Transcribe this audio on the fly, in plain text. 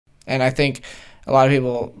And I think a lot of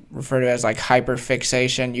people refer to it as like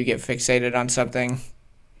hyperfixation. You get fixated on something.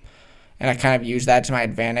 And I kind of use that to my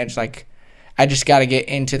advantage. Like, I just got to get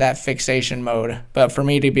into that fixation mode. But for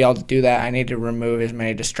me to be able to do that, I need to remove as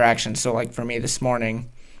many distractions. So, like, for me this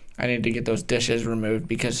morning, I needed to get those dishes removed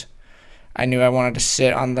because I knew I wanted to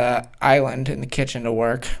sit on the island in the kitchen to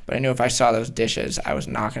work. But I knew if I saw those dishes, I was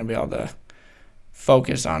not going to be able to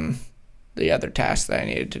focus on the other tasks that I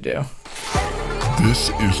needed to do. This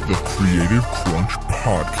is the Creative Crunch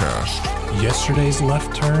Podcast. Yesterday's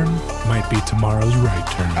left turn might be tomorrow's right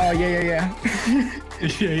turn. Oh, yeah.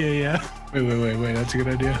 Yeah. Wait. That's a good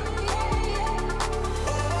idea.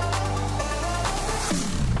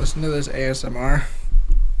 Listen to this ASMR.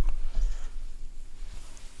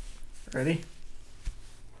 Ready?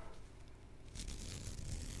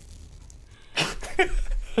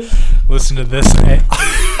 Listen to this.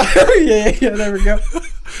 Yeah, there we go.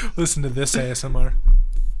 Listen to this ASMR.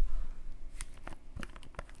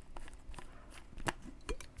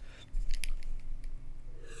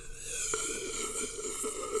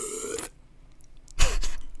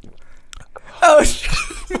 Oh,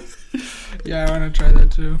 yeah, I want to try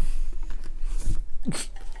that too.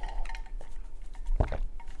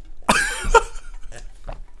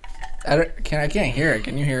 I can't hear it.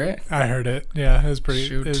 Can you hear it? I heard it. Yeah, it was pretty.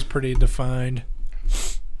 Shoot. It was pretty defined.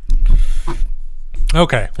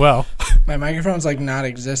 Okay, well. My microphone's like not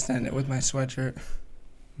existent with my sweatshirt.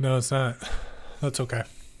 No, it's not. That's okay.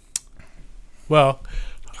 Well,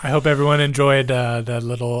 I hope everyone enjoyed the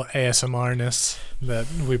little ASMR-ness that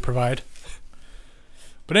we provide.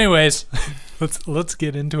 But anyways, let's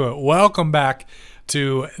get into it. Welcome back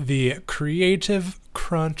to the Creative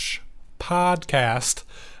Crunch Podcast.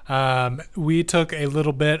 We took a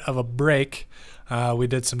little bit of a break. We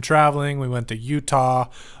did some traveling. We went to Utah.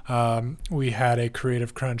 We had a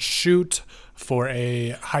Creative Crunch shoot for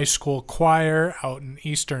a high school choir out in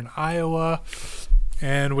eastern Iowa.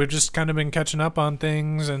 And we've just kind of been catching up on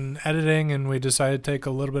things and editing, and we decided to take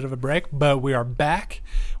a little bit of a break. But we are back.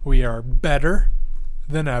 We are better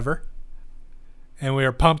than ever. And we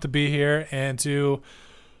are pumped to be here and to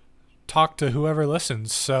talk to whoever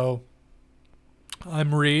listens. So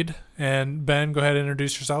I'm Reed, and Ben, go ahead and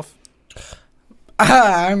introduce yourself.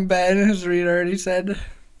 I'm Ben, as Reed already said.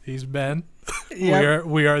 He's Ben. Yep.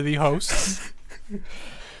 We are the hosts.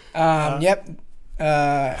 Yep.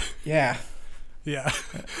 Yeah. Yeah.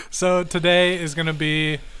 So today is going to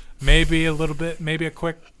be maybe a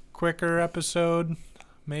quicker episode.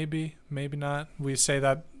 Maybe not. We say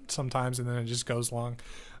that sometimes and then it just goes long.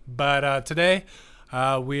 But today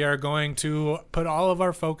we are going to put all of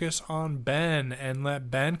our focus on Ben and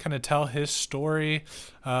let Ben kind of tell his story,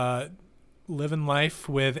 living life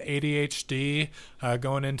with ADHD,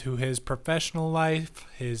 going into his professional life,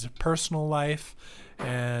 his personal life.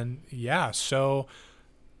 And yeah, so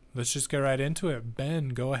let's just get right into it. Ben,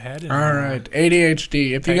 go ahead. And, all right.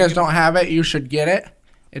 ADHD. If you guys don't have it, you should get it.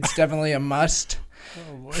 It's definitely a must.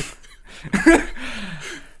 Oh, boy.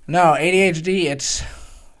 No, ADHD,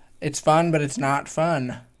 it's fun, but it's not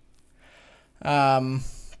fun. So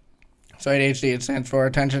ADHD, it stands for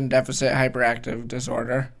Attention Deficit Hyperactive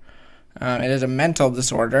Disorder. It is a mental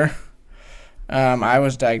disorder. I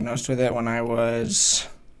was diagnosed with it when I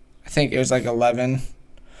think it was like 11.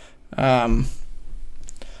 Yeah,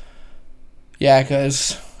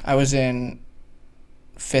 because I was in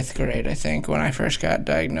 5th grade, I think, when I first got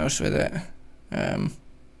diagnosed with it.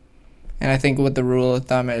 And I think what the rule of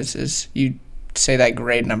thumb is you say that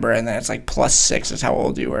grade number, and then it's like +6 is how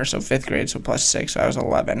old you were. So 5th grade, so +6, so I was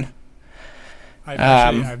 11.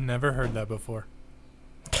 I've never heard that before.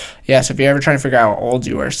 Yeah, so if you're ever trying to figure out how old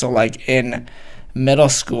you were, so like in middle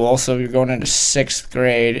school, so you're going into 6th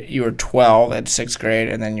grade, you were 12 at 6th grade,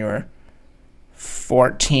 and then you were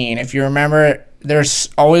 14. If you remember, there's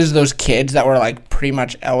always those kids that were like pretty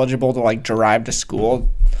much eligible to like drive to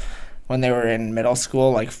school when they were in middle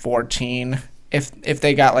school, like 14, if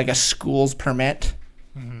they got like a school's permit.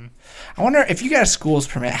 Mm-hmm. I wonder if you got a school's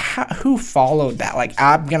permit, who followed that? Like,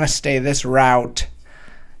 I'm going to stay this route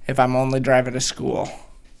if I'm only driving to school.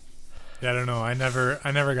 Yeah, I don't know. I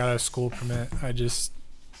never got a school permit. I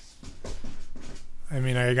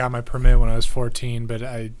got my permit when I was 14, but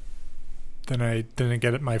I didn't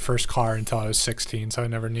get my first car until I was 16, so I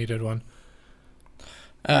never needed one.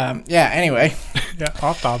 Yeah, anyway. Yeah,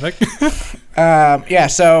 off topic. Yeah,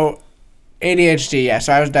 so ADHD, yeah.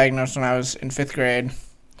 So I was diagnosed when I was in 5th grade.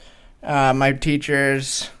 My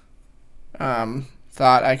teachers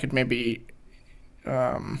thought I could maybe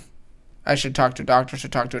I should talk to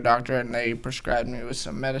a doctor, and they prescribed me with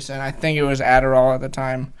some medicine. I think it was Adderall at the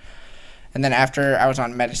time. And then after I was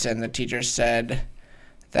on medicine, the teacher said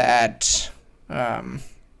that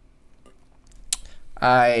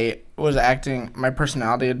I was acting, my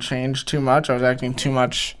personality had changed too much. I was acting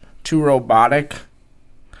too robotic.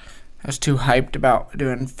 I was too hyped about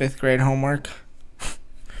doing 5th grade homework.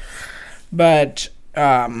 But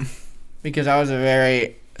because I was a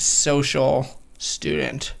very social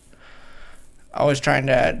student, always trying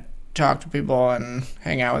to talk to people and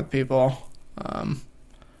hang out with people,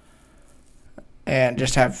 and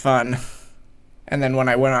just have fun. And then when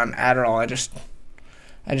I went on Adderall,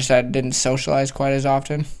 I didn't socialize quite as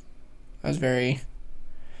often. I was very,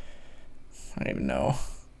 I don't even know,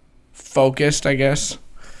 focused, I guess.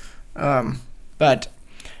 But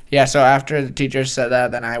yeah, so after the teacher said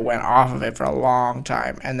that, then I went off of it for a long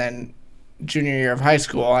time. And then junior year of high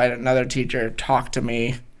school, I had another teacher talk to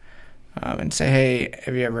me and say, hey,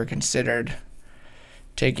 have you ever considered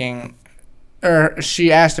taking, or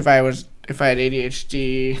she asked if I had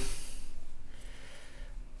ADHD,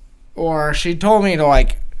 or she told me to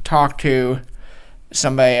like talk to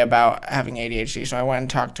somebody about having ADHD. So I went and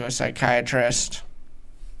talked to a psychiatrist.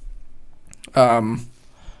 And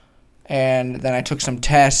then I took some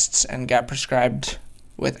tests and got prescribed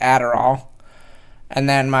with Adderall. And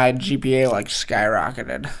then my GPA like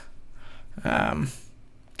skyrocketed.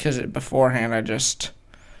 Because beforehand I didn't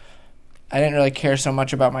really care so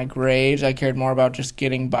much about my grades. I cared more about just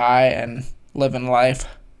getting by and living life,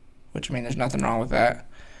 which I mean there's nothing wrong with that.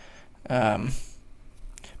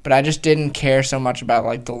 But I just didn't care so much about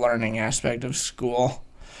like the learning aspect of school.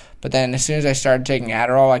 But then as soon as I started taking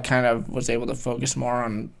Adderall, I kind of was able to focus more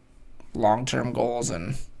on long-term goals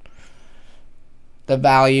and the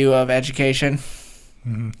value of education.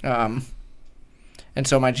 Mm-hmm. And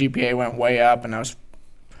so my GPA went way up, and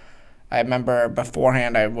I remember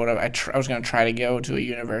beforehand I was going to try to go to a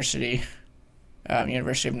university,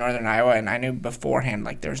 University of Northern Iowa, and I knew beforehand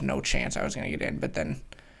like there was no chance I was going to get in. But then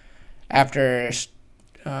after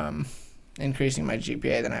increasing my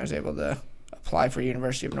GPA, then I was able to apply for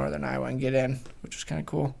University of Northern Iowa and get in, which was kind of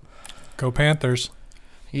cool. Go Panthers.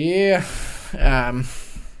 Yeah. And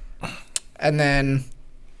then,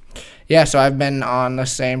 yeah, so I've been on the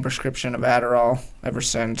same prescription of Adderall ever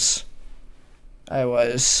since I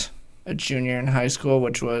was a junior in high school,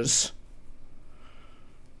 which was,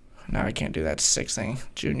 now I can't do that 6 thing.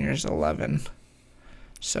 Junior is 11.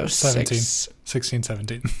 So 16,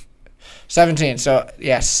 17. 17. So,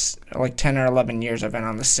 yes, like 10 or 11 years I've been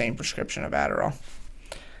on the same prescription of Adderall.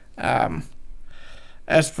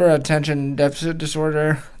 As for attention deficit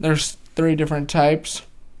disorder, there's 3 different types.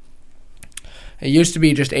 It used to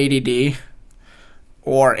be just ADD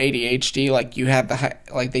or ADHD. Like you had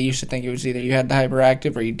they used to think it was either you had the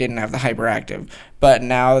hyperactive or you didn't have the hyperactive. But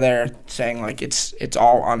now they're saying like it's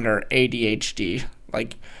all under ADHD.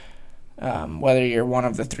 Like whether you're one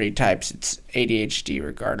of the 3 types, it's ADHD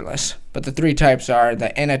regardless. But the 3 types are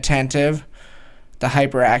the inattentive, the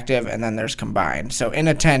hyperactive, and then there's combined. So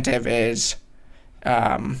inattentive is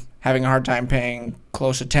having a hard time paying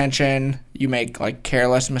close attention. You make like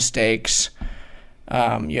careless mistakes.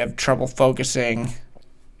 You have trouble focusing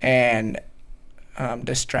and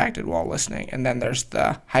distracted while listening. And then there's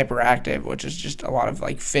the hyperactive, which is just a lot of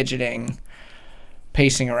like fidgeting,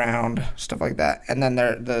 pacing around, stuff like that. And then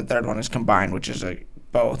the third one is combined, which is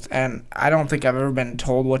both. And I don't think I've ever been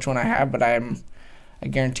told which one I have, but I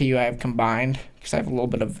guarantee you I have combined because I have a little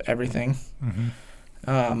bit of everything.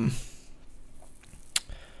 Mm-hmm.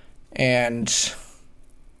 And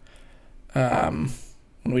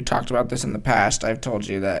when we talked about this in the past, I've told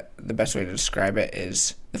you that the best way to describe it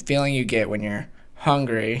is the feeling you get when you're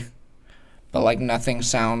hungry, but like nothing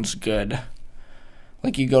sounds good.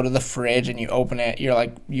 Like you go to the fridge and you open it,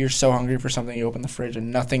 you're so hungry for something, you open the fridge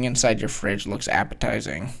and nothing inside your fridge looks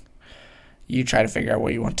appetizing. You try to figure out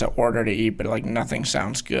what you want to order to eat, but like nothing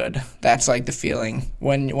sounds good. That's like the feeling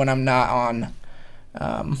when I'm not on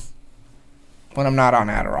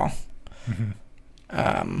Adderall.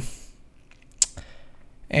 Mm-hmm.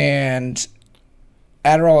 And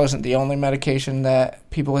Adderall isn't the only medication that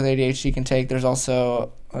people with ADHD can take. There's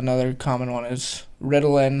also another common one is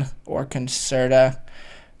Ritalin or Concerta.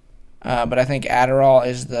 But I think Adderall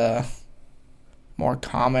is the more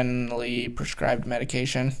commonly prescribed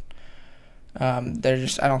medication. I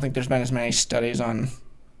don't think there's been as many studies on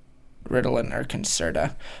Ritalin or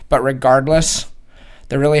Concerta. But regardless,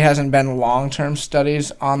 there really hasn't been long-term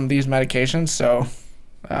studies on these medications, so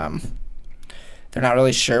they're not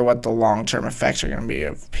really sure what the long-term effects are going to be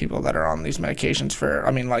of people that are on these medications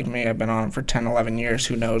like me, I've been on them for 10, 11 years.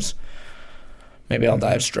 Who knows? Maybe I'll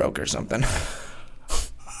die of stroke or something.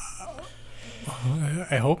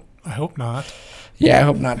 I hope not. Yeah, I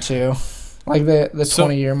hope not too. Like the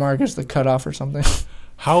 20-year mark is the cutoff or something.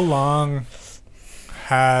 How long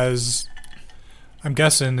has, I'm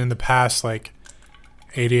guessing in the past, like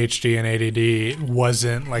ADHD and ADD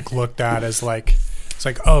wasn't like looked at as like, it's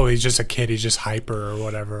like, oh, he's just a kid, he's just hyper or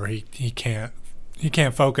whatever. He can't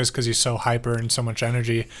focus because he's so hyper and so much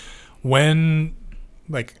energy. When,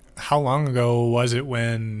 like, how long ago was it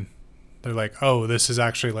when they're like, oh, this is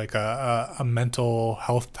actually like a mental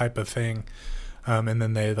health type of thing, and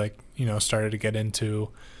then they like, you know, started to get into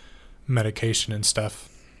medication and stuff?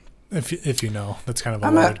 If you know, that's kind of a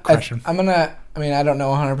loaded question. I mean, I don't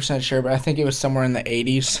know 100% sure, but I think it was somewhere in the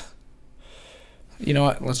 80s. You know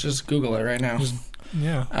what? Let's just Google it right now.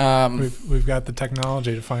 Yeah. We've got the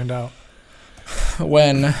technology to find out.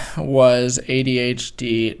 When was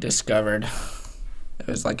ADHD discovered? It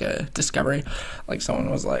was like a discovery. Like someone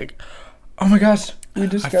was like, oh my gosh, we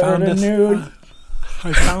discovered a new...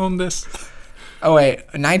 I found this. Oh, wait.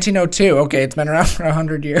 1902. Okay, it's been around for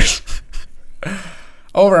 100 years.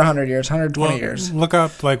 Over 100 years, 120 years. Look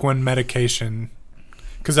up like when medication,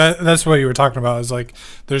 because that's what you were talking about, is like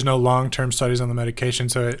there's no long-term studies on the medication,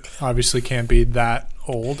 so it obviously can't be that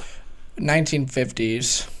old.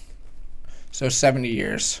 1950s, so 70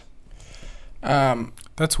 years.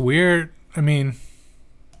 That's weird. I mean,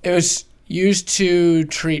 it was used to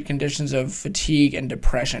treat conditions of fatigue and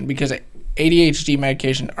depression because ADHD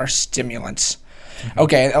medication are stimulants. Mm-hmm.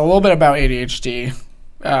 Okay, a little bit about ADHD.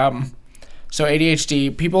 So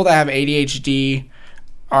ADHD, people that have ADHD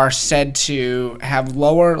are said to have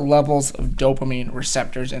lower levels of dopamine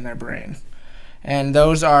receptors in their brain. And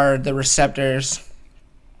those are the receptors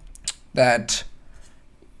that,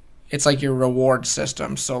 it's like your reward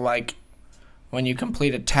system. So like when you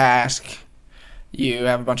complete a task, you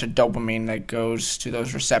have a bunch of dopamine that goes to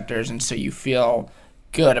those receptors, and so you feel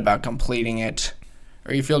good about completing it,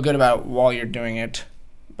 or you feel good about while you're doing it.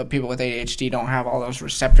 But people with ADHD don't have all those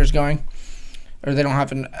receptors going, or they don't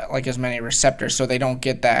have like as many receptors, so they don't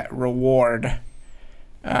get that reward.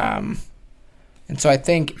 And so I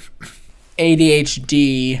think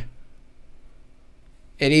ADHD,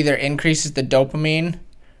 it either increases the dopamine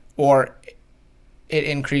or it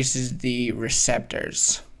increases the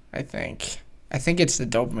receptors, I think. I think it's the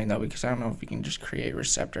dopamine, though, because I don't know if you can just create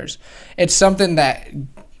receptors. It's something that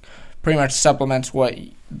pretty much supplements what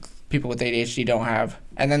people with ADHD don't have.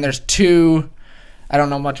 And then there's two, I don't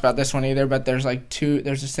know much about this one either, but there's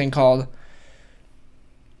this thing called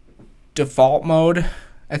default mode,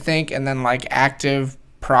 I think, and then like active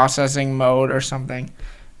processing mode or something.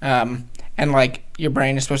 And like your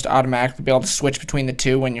brain is supposed to automatically be able to switch between the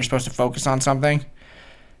two when you're supposed to focus on something.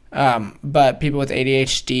 But people with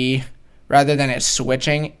ADHD, rather than it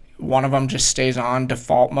switching, one of them just stays on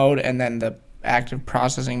default mode, and then the active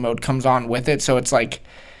processing mode comes on with it. So it's like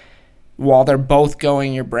while they're both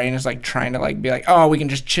going, your brain is like trying to like be like, oh, we can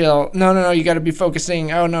just chill. No, you got to be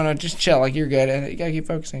focusing. Oh, no, just chill. Like you're good. And you got to keep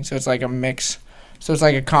focusing. So it's like a mix. So it's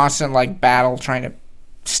like a constant like battle trying to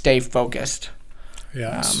stay focused.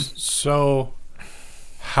 Yeah. So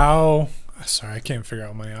how, sorry, I can't figure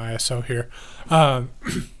out my ISO here.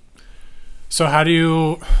 So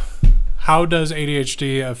how does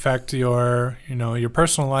ADHD affect your, your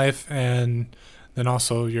personal life and then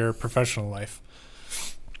also your professional life?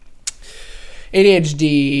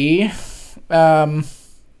 ADHD,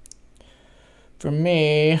 for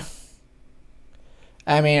me,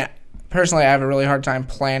 I mean, personally, I have a really hard time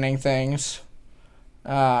planning things.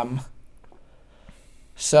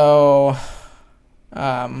 So,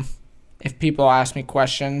 if people ask me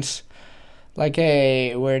questions like,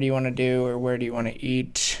 hey, where do you want to do or where do you want to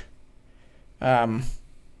eat? For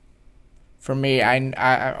me,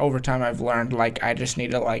 I over time I've learned like I just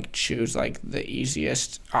need to like choose like the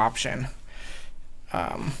easiest option.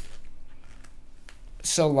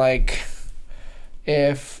 So like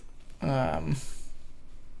if I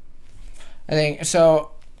think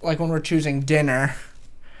so like when we're choosing dinner,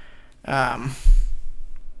 I'm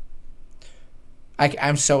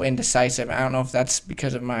so indecisive. I don't know if that's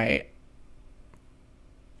because of my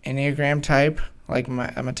Enneagram type. Like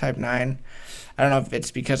I'm a type 9. I don't know if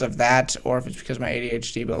it's because of that or if it's because of my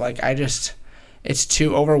ADHD, but like it's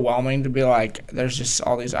too overwhelming to be like there's just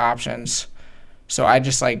all these options. So I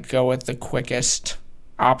just like go with the quickest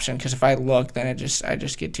option, because if I look, then I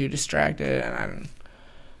just get too distracted. And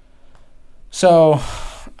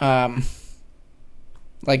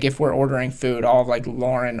like if we're ordering food, I'll have like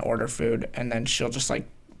Lauren order food, and then she'll just like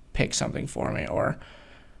pick something for me, or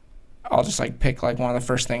I'll just like pick like one of the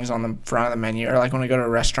first things on the front of the menu, or like when we go to a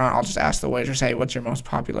restaurant, I'll just ask the waitress, hey, what's your most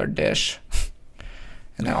popular dish?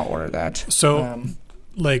 And then I'll order that. So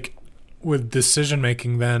like with decision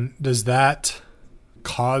making, then does that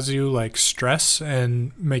cause you like stress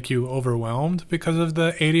and make you overwhelmed because of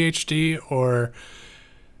the ADHD, or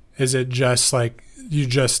is it just like you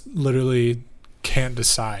just literally can't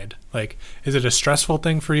decide? Like, is it a stressful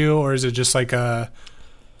thing for you, or is it just like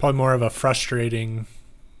probably more of a frustrating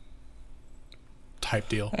type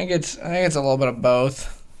deal? I think it's a little bit of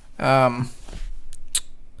both.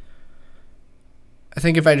 I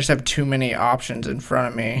think if I just have too many options in front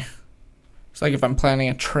of me, it's like if I'm planning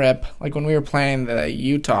a trip, like when we were planning the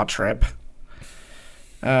Utah trip,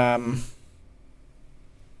 when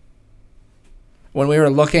we were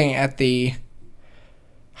looking at the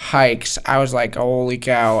hikes, I was like, holy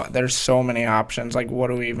cow, there's so many options. Like, what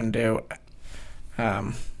do we even do?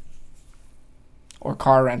 Or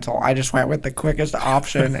car rental. I just went with the quickest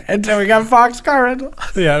option until we got Fox car rental.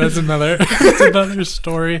 Yeah, that's another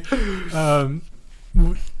story.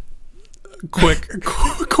 Quick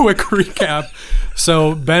recap.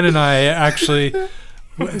 So Ben and I actually,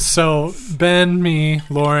 Ben, me,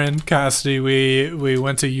 Lauren, Cassidy, we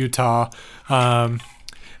went to Utah, and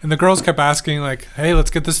the girls kept asking like, hey, let's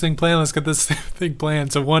get this thing planned.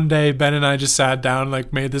 So one day Ben and I just sat down,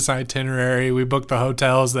 like made this itinerary. We booked the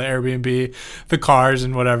hotels, the Airbnb, the cars,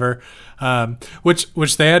 and whatever.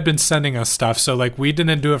 Which they had been sending us stuff. So like we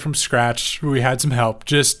didn't do it from scratch. We had some help,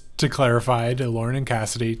 just to clarify to Lauren and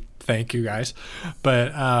Cassidy. Thank you guys.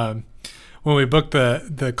 But when we booked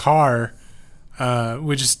the car,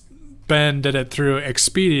 Ben did it through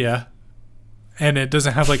Expedia, and it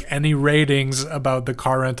doesn't have like any ratings about the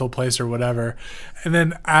car rental place or whatever. And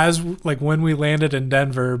then when we landed in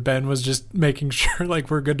Denver, Ben was just making sure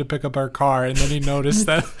like we're good to pick up our car, and then he noticed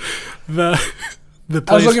that the place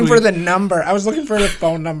I was looking for the number. I was looking for the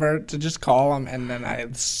phone number to just call them, and then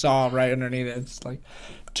I saw right underneath it, it's like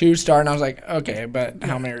 2-star, and I was like, okay, but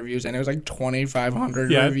how many reviews? And it was like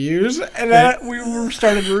 2,500 reviews, and then we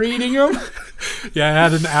started reading them. Yeah, I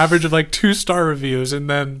had an average of like 2-star reviews, and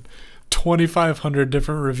then 2,500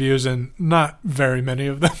 different reviews, and not very many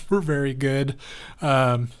of them were very good.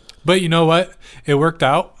 But you know what? It worked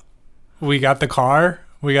out. We got the car.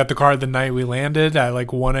 The night we landed at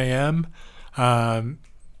like 1 a.m.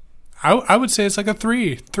 I would say it's like a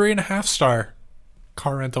 3.5 star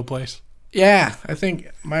car rental place. Yeah, I think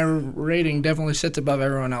my rating definitely sits above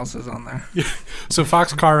everyone else's on there. Yeah. So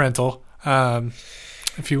Fox Car Rental,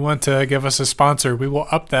 if you want to give us a sponsor, we will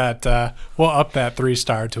up that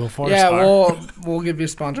 3-star to a 4-star. Yeah, we'll give you a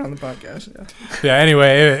sponsor on the podcast. Yeah. Yeah.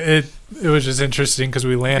 Anyway, it was just interesting because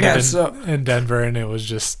we landed in Denver, and it was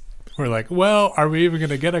just, we're like, well, are we even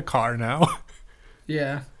gonna get a car now?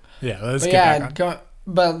 Yeah. Yeah. Let's get back on.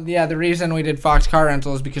 But yeah, the reason we did Fox Car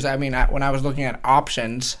Rental is because, I mean, when I was looking at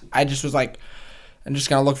options, I just was like, I'm just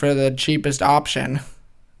going to look for the cheapest option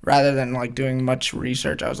rather than like doing much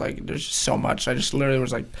research. I was like, there's just so much. I just literally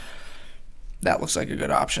was like, that looks like a good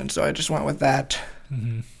option. So I just went with that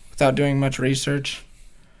without doing much research.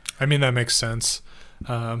 I mean, that makes sense.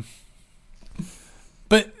 But,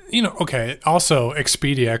 okay, also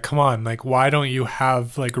Expedia, come on. Like, why don't you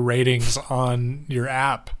have like ratings on your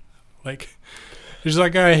app? Like, he's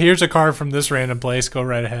like, here's a car from this random place. Go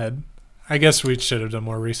right ahead. I guess we should have done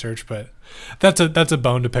more research, but that's a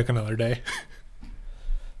bone to pick another day.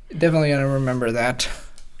 Definitely gonna remember that.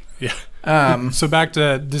 Yeah. So back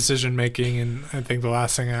to decision making, and I think the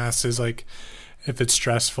last thing I asked is like if it's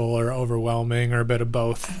stressful or overwhelming or a bit of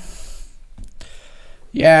both.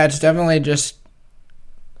 Yeah, it's definitely just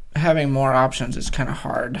having more options is kind of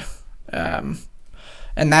hard, and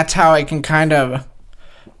that's how I can kind of.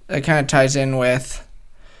 It kind of ties in with,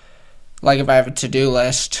 like, if I have a to-do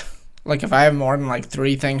list, like, if I have more than, like,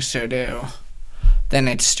 3 things to do, then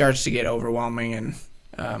it starts to get overwhelming, and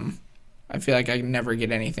I feel like I never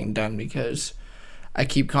get anything done because I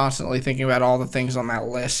keep constantly thinking about all the things on that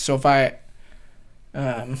list. So if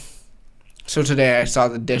so today I saw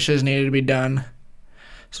the dishes needed to be done.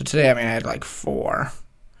 So today, I had, like, 4.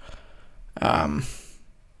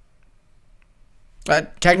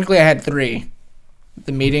 But technically I had 3.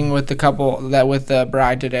 The meeting with the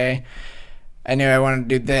bride today, I knew I wanted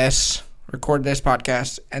to do this, record this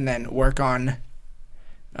podcast, and then work on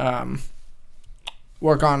a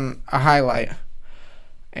highlight,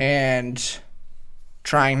 and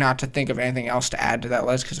trying not to think of anything else to add to that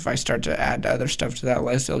list, because if I start to add other stuff to that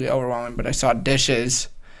list, it'll get overwhelming. But I saw dishes,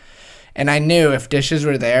 and I knew if dishes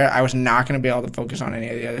were there, I was not going to be able to focus on any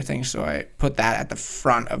of the other things, so I put that at the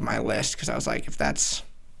front of my list, because I was like, if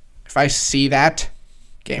I see that,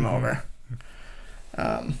 game over.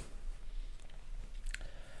 So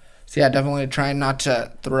yeah, definitely trying not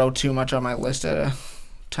to throw too much on my list at a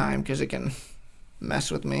time, because it can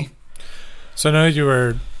mess with me. So I know you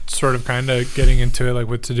were sort of kind of getting into it, like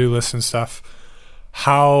with to-do lists and stuff.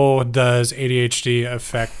 how does ADHD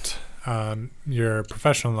affect your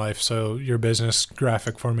professional life? So your business,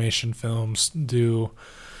 graphic formation, films, do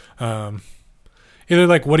either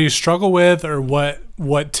like what do you struggle with, or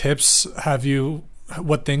what things have you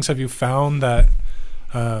found that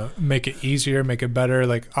make it easier, make it better?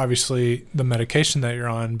 Like obviously the medication that you're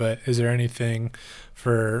on, but is there anything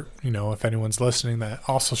for, if anyone's listening that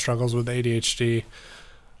also struggles with ADHD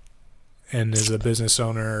and is a business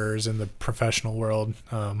owner or is in the professional world?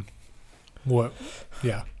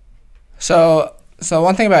 Yeah. So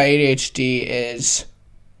one thing about ADHD is,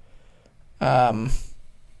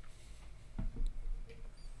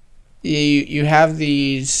 you have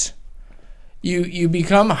these, you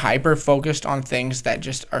become hyper focused on things that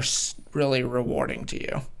just are really rewarding to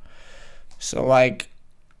you. So like,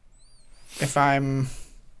 I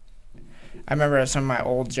remember at some of my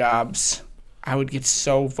old jobs, I would get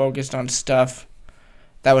so focused on stuff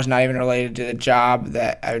that was not even related to the job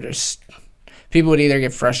that people would either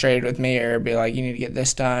get frustrated with me or be like, you need to get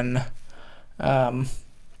this done. But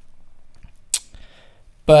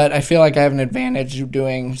I feel like I have an advantage of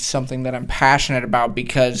doing something that I'm passionate about,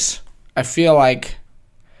 because I feel like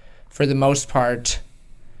for the most part,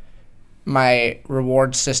 my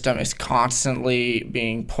reward system is constantly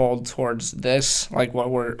being pulled towards this, like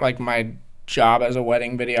my job as a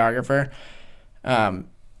wedding videographer. And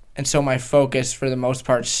so my focus for the most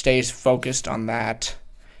part stays focused on that.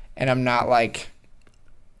 And I'm not like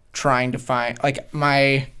trying to find I'm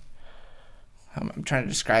trying to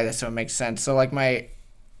describe this so it makes sense. So like I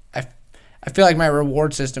feel like my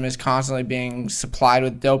reward system is constantly being supplied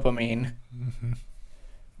with dopamine. Mm-hmm.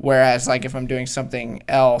 Whereas like if I'm doing something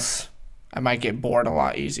else, I might get bored a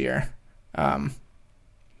lot easier. So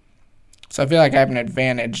I feel like I have an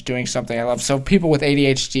advantage doing something I love. So people with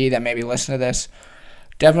ADHD that maybe listen to this,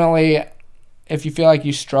 definitely, if you feel like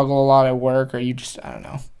you struggle a lot at work, or you just, I don't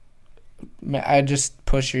know, I just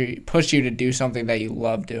push you to do something that you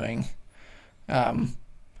love doing.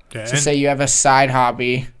 So say you have a side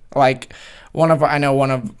hobby, like I know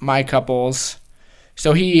one of my couples,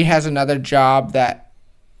 so he has another job that,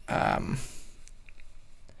 I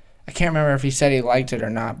can't remember if he said he liked it or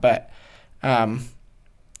not, but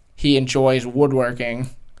he enjoys woodworking,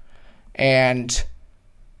 and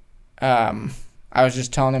I was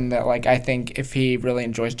just telling him that like I think if he really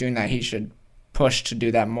enjoys doing that, he should push to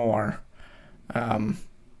do that more, to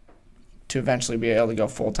eventually be able to go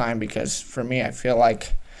full time. Because for me, I feel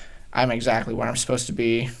like I'm exactly where I'm supposed to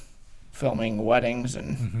be, filming weddings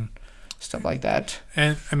and stuff like that.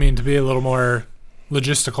 And I mean, to be a little more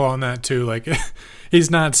logistical on that too, like he's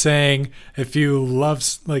not saying if you love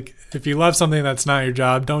something that's not your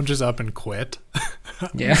job, don't just up and quit.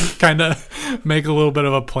 Yeah. Kind of make a little bit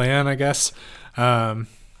of a plan, I guess. But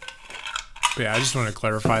yeah, I just want to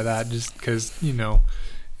clarify that, just because, you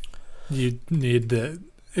need to,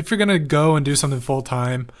 if you're going to go and do something full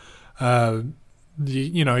time, you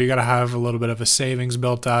got to have a little bit of a savings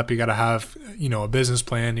built up. You got to have, a business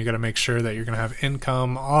plan. You got to make sure that you're going to have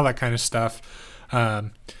income, all that kind of stuff.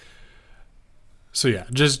 So yeah,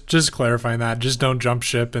 just clarifying that. Just don't jump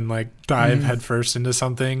ship and like dive headfirst into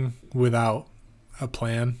something without a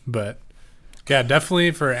plan. But yeah,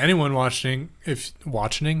 definitely for anyone watching, is that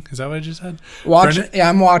what I just said? Yeah,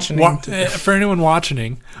 I'm watching. For anyone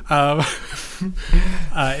watching,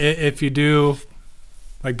 if you do,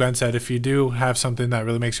 like Ben said, if you do have something that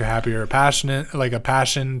really makes you happy, or a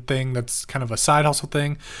passion thing that's kind of a side hustle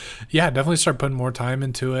thing, yeah, definitely start putting more time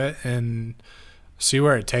into it and see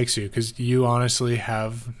where it takes you, because you honestly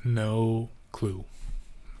have no clue.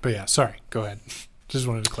 But yeah, sorry, go ahead. Just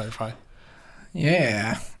wanted to clarify.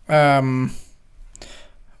 Yeah.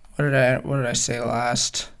 What did I say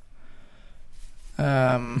last?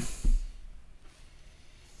 Yeah,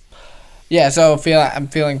 so I'm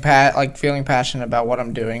feeling passionate about what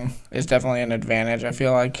I'm doing is definitely an advantage, I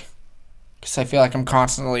feel like, because I feel like I'm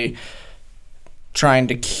constantly trying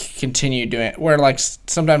to continue doing it, where like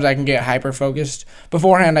sometimes I can get hyper focused.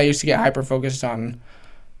 Beforehand, I used to get hyper focused on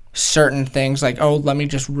certain things, like, oh, let me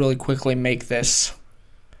just really quickly make this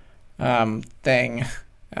thing,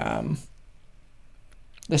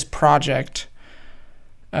 this project,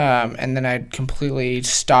 and then I'd completely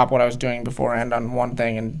stop what I was doing beforehand on one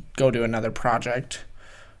thing and go do another project.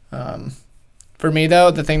 For me,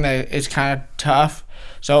 though, the thing that is kind of tough,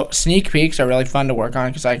 so sneak peeks are really fun to work on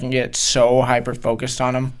because I can get so hyper focused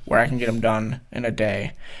on them where I can get them done in a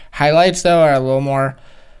day. Highlights, though, are a little more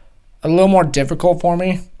difficult for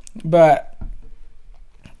me, but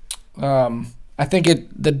I think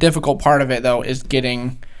the difficult part of it, though, is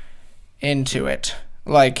getting into it.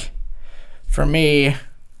 Like, for me,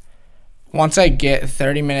 once I get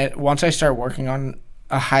 30 minutes, once I start working on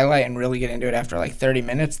a highlight and really get into it after like 30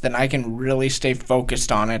 minutes, then I can really stay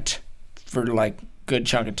focused on it for like good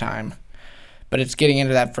chunk of time. But it's getting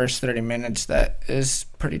into that first 30 minutes that is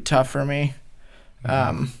pretty tough for me.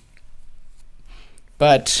 Because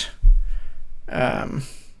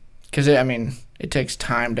it takes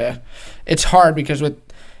time to. It's hard because with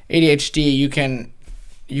ADHD you can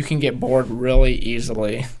get bored really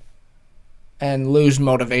easily and lose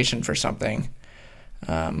motivation for something.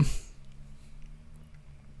 But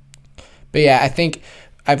yeah, I think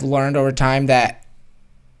I've learned over time that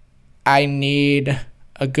I need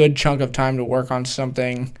a good chunk of time to work on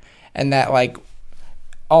something, and that like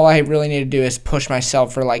all I really need to do is push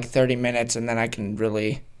myself for like 30 minutes, and then I can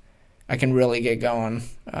really get going.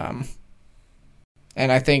 And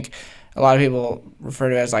I think a lot of people refer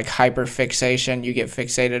to it as like hyperfixation. You get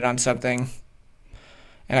fixated on something,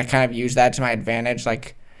 and I kind of use that to my advantage.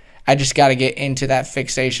 Like, I just got to get into that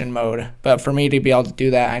fixation mode. But for me to be able to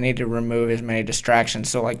do that, I need to remove as many distractions.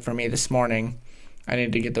 So like for me this morning, I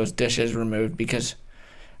needed to get those dishes removed because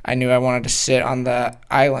I knew I wanted to sit on the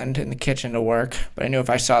island in the kitchen to work. But I knew if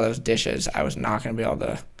I saw those dishes, I was not going to be able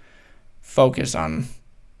to focus on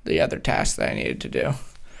the other tasks that I needed to do.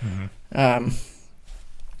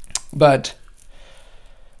 But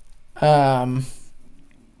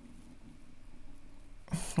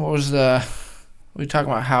what was we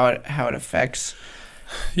talking about how it affects?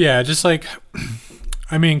 Yeah, just like,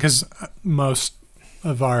 I mean, because most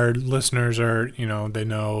of our listeners are, they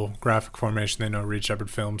know graphic formation, they know Reed Shepherd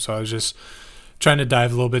film. So I was just trying to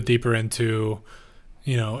dive a little bit deeper into,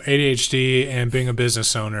 ADHD and being a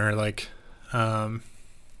business owner. Like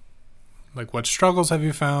what struggles have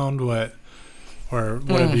you found? What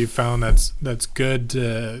have you found that's good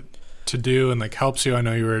to do and like helps you? I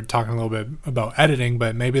know you were talking a little bit about editing,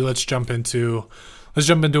 but maybe let's jump into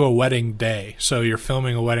a wedding day. So you're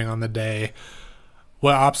filming a wedding on the day.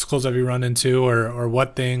 What obstacles have you run into, or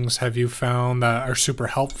what things have you found that are super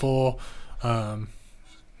helpful?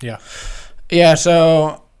 Yeah.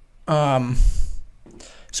 So I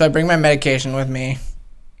bring my medication with me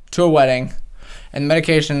to a wedding, and the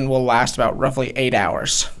medication will last about roughly 8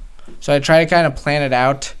 hours. So I try to kind of plan it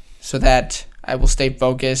out so that I will stay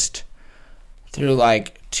focused through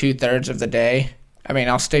like 2/3 of the day. I mean,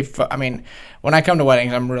 when I come to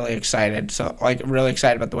weddings, I'm really excited. So like really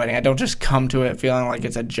excited about the wedding. I don't just come to it feeling like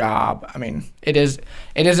it's a job. I mean, it is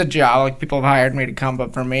a job. Like, people have hired me to come,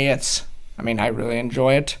 but for me, I really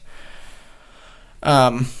enjoy it.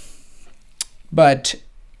 But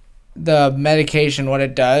the medication, what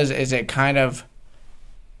it does is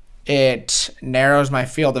it narrows my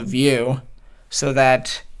field of view so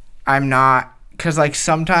that I'm not, because like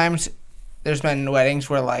sometimes there's been weddings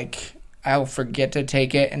where like I'll forget to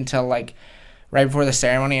take it until like right before the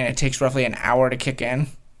ceremony, and it takes roughly an hour to kick in,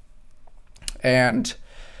 and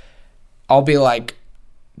I'll be like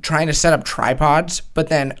trying to set up tripods, but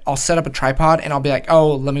then I'll set up a tripod and I'll be like,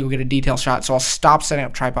 oh, let me go get a detail shot. So I'll stop setting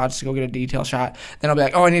up tripods to go get a detail shot. Then I'll be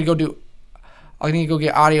like, oh, I need to go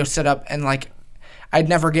get audio set up, and like I'd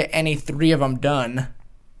never get any 3 of them done.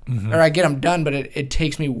 Or I get them done, but it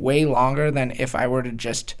takes me way longer than if I were to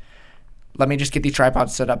just let me just get these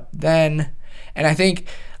tripods set up then. And I think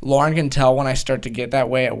Lauren can tell when I start to get that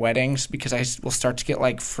way at weddings, because I will start to get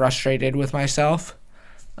like frustrated with myself.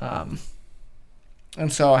 And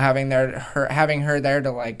so having her there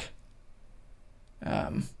to like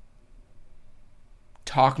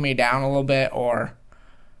talk me down a little bit, or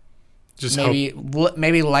just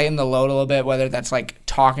maybe lighten the load a little bit, whether that's like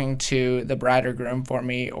talking to the bride or groom for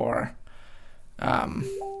me, or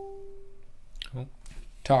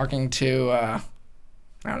talking to I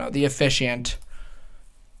don't know, the officiant.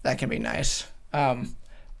 That can be nice.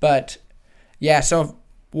 But yeah, so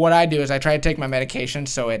what I do is I try to take my medication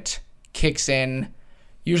so it kicks in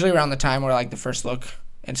usually around the time where like the first look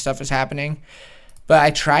and stuff is happening. But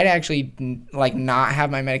I try to actually like not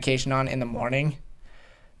have my medication on in the morning,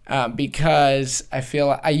 because I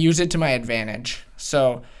feel I use it to my advantage.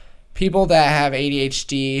 So people that have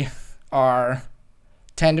ADHD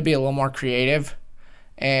tend to be a little more creative,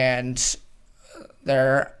 and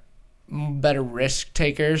they're better risk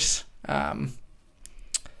takers,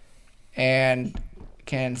 and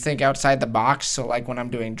can think outside the box. So like when I'm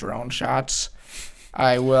doing drone shots,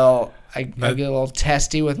 I get a little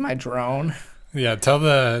testy with my drone. Yeah, tell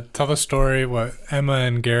the story. What Emma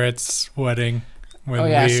and Garrett's wedding, when we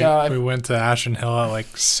went to Ashen Hill at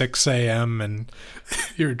like 6 a.m. and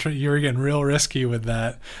you were getting real risky with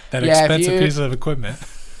that expensive piece of equipment.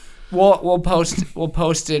 We'll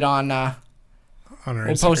post it on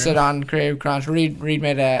Instagram. Post it on Creative Crunch. Reed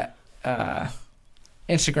made a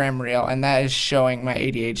Instagram reel, and that is showing my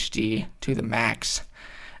ADHD to the max.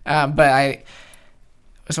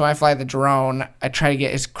 So when I fly the drone, I try to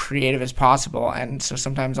get as creative as possible, and so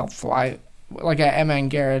sometimes I'll fly, like at Emma and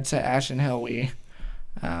Garrett's at Ashton Hill,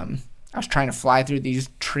 I was trying to fly through these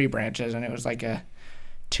tree branches, and it was like a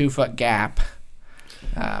 2-foot gap,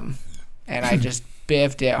 and I just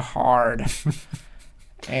biffed it hard,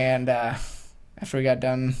 and after we got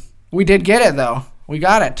done, we did get it though. We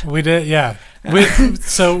got it. We did, yeah.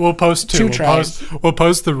 So we'll post two. We'll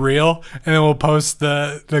post the reel, and then we'll post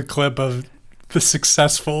the clip of the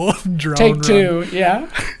successful drone Take run. 2, yeah.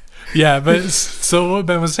 Yeah, but so what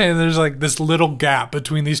Ben was saying, there's like this little gap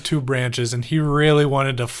between these 2 branches, and he really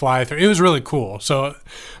wanted to fly through. It was really cool.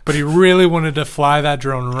 But he really wanted to fly that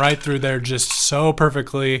drone right through there just so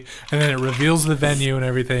perfectly, and then it reveals the venue and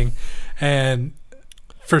everything. And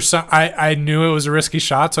for some, I knew it was a risky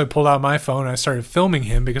shot, so I pulled out my phone and I started filming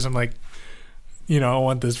him because I'm like, I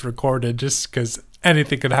want this recorded just because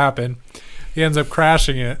anything could happen. He ends up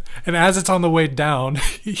crashing it, and as it's on the way down,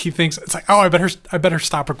 he thinks it's like, oh, I better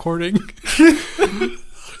stop recording.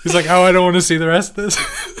 He's like, oh, I don't want to see the rest of this.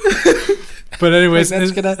 But anyways,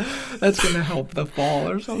 like that's gonna help the fall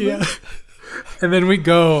or something. Yeah. And then we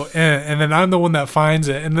go, and then I'm the one that finds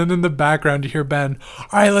it, and then in the background you hear Ben,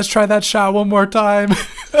 all right, let's try that shot one more time.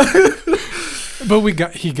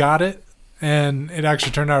 But he got it, and it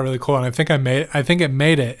actually turned out really cool, and I think it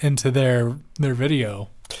made it into their video.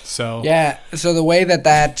 So yeah, so the way that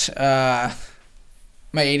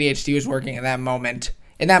my ADHD was working in that moment,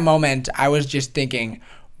 I was just thinking,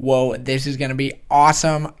 whoa, this is gonna be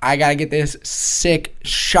awesome. I gotta get this sick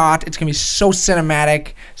shot. It's gonna be so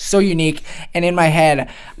cinematic, so unique. And in my head,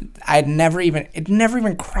 it never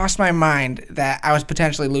even crossed my mind that I was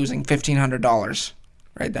potentially losing $1,500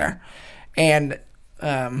 right there. And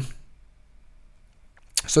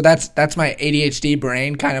so that's my ADHD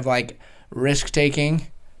brain kind of like risk taking,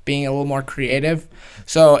 being a little more creative.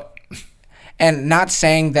 So, and not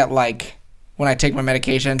saying that like when I take my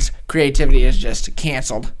medications, creativity is just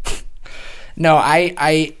canceled. No,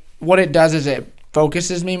 I what it does is it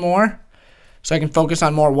focuses me more, so I can focus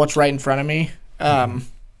on more what's right in front of me.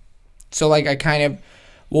 So like I kind of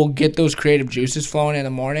will get those creative juices flowing in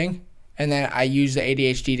the morning, and then I use the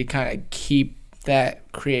ADHD to kind of keep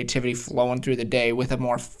that creativity flowing through the day with a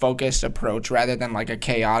more focused approach rather than like a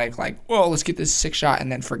chaotic, like, whoa, let's get this sick shot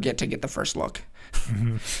and then forget to get the first look.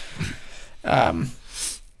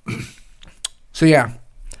 So yeah,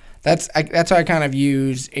 that's how I kind of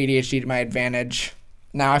use ADHD to my advantage.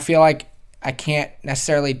 Now I feel like I can't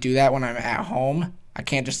necessarily do that when I'm at home. I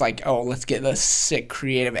can't just like, oh, let's get this sick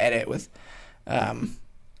creative edit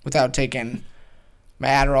without taking my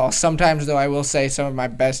Adderall. Sometimes though, I will say some of my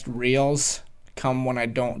best reels come when I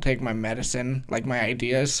don't take my medicine, like my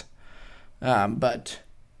ideas. But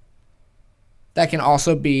that can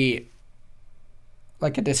also be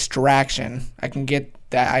like a distraction. I can get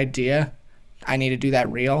that idea, I need to do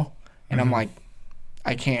that reel, and I'm like,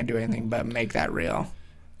 I can't do anything but make that reel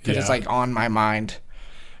because it's like on my mind.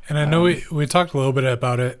 And I know we talked a little bit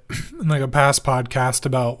about it in like a past podcast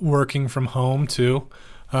about working from home too.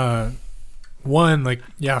 One, like,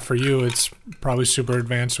 yeah, for you, it's probably super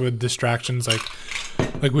advanced with distractions.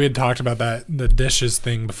 Like we had talked about the dishes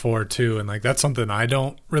thing before too. And like, that's something I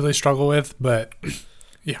don't really struggle with, but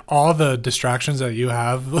yeah, all the distractions that you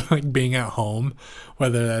have, like being at home,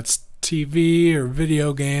 whether that's TV or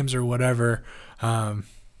video games or whatever. Yeah,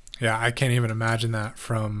 I can't even imagine that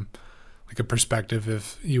from like a perspective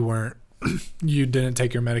if you didn't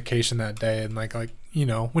take your medication that day. And like,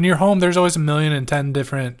 when you're home, there's always 1,000,010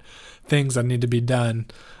 different things that need to be done.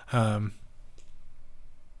 So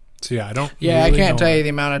yeah, I don't. Yeah, really I can't tell you the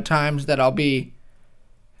amount of times that I'll be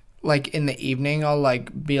like in the evening, I'll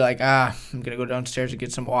like be like, I'm gonna go downstairs to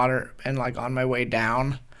get some water, and like on my way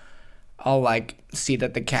down, I'll like see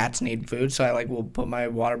that the cats need food, so I like will put my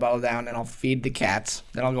water bottle down and I'll feed the cats.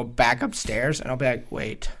 Then I'll go back upstairs and I'll be like,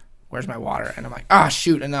 wait, where's my water? And I'm like,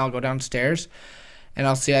 shoot, and then I'll go downstairs and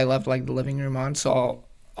I'll see I left like the living room on, so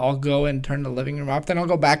I'll go and turn the living room off. Then I'll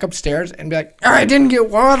go back upstairs and be like, I didn't get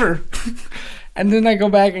water. And then I go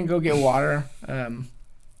back and go get water. And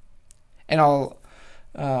I'll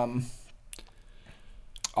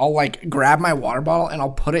like grab my water bottle and I'll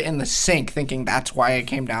put it in the sink thinking that's why I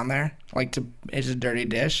came down there. Like it's a dirty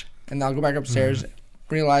dish. And then I'll go back upstairs,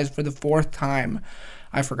 realize for the 4th time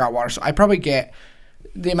I forgot water. So I probably get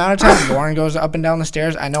the amount of time Lauren goes up and down the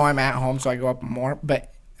stairs. I know I'm at home, so I go up more, but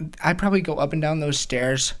I probably go up and down those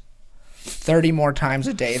stairs 30 more times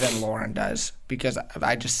a day than Lauren does because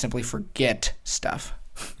I just simply forget stuff.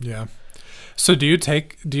 Yeah. So do you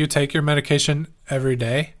take your medication every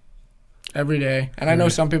day? Every day. And I know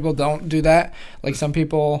some people don't do that. Like some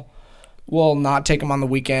people will not take them on the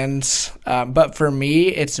weekends. But for me,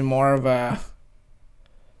 it's more of a,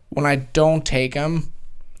 when I don't take them,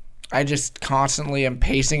 I just constantly am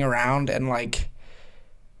pacing around and like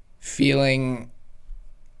feeling,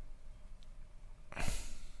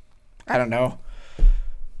 I don't know.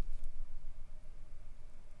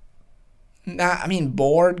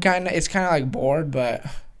 Bored kind of. It's kind of like bored, but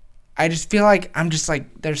I just feel like I'm just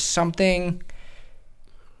like, there's something,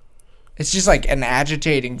 it's just like an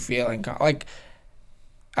agitating feeling. Like,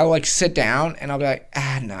 I'll like sit down and I'll be like,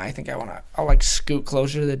 no, I think I'll like scoot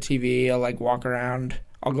closer to the TV. I'll like walk around.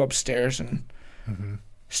 I'll go upstairs and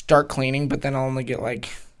start cleaning, but then I'll only get like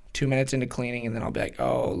 2 minutes into cleaning and then I'll be like,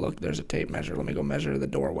 oh, look, there's a tape measure. Let me go measure the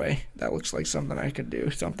doorway. That looks like something I could do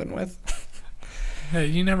something with. Hey,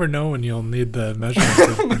 you never know when you'll need the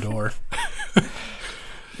measurements of the door.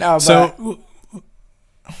 No, but so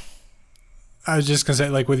I was just gonna say,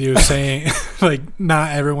 like with you saying, like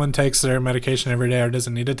not everyone takes their medication every day or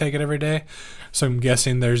doesn't need to take it every day. So I'm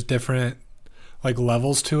guessing there's different like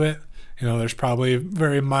levels to it. You know, there's probably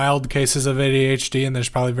very mild cases of ADHD, and there's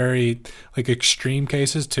probably very like extreme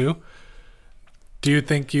cases too. Do you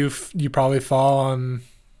think you probably fall on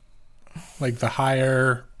like the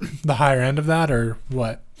higher end of that, or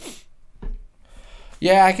what?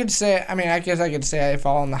 Yeah, I guess I could say I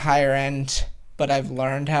fall on the higher end, but I've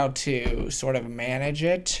learned how to sort of manage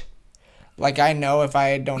it. Like, I know if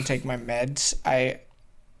I don't take my meds,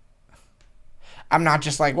 I'm not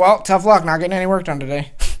just like, well, tough luck, not getting any work done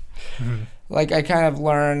today. Mm-hmm. Like, I kind of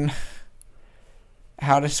learn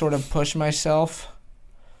how to sort of push myself.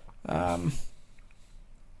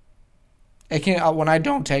 It can, when I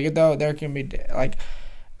don't take it though, there can be like,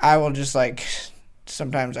 I will just like,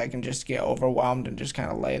 sometimes I can just get overwhelmed and just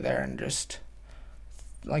kind of lay there and just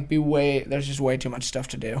like there's just way too much stuff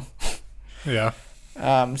to do. Yeah.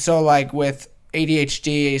 So like with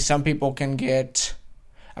ADHD, some people can get,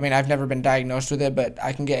 I've never been diagnosed with it, but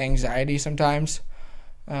I can get anxiety sometimes.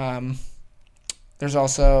 There's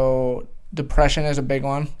also depression is a big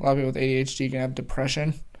one. A lot of people with ADHD can have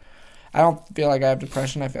depression. I don't feel like I have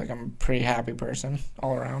depression. I feel like I'm a pretty happy person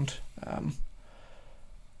all around.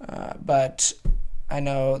 But I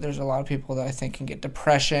know there's a lot of people that I think can get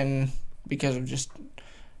depression because of just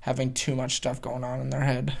having too much stuff going on in their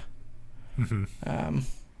head. Mm-hmm.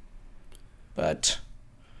 But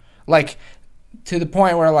like to the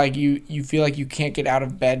point where like you feel like you can't get out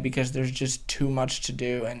of bed because there's just too much to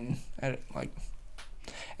do, and I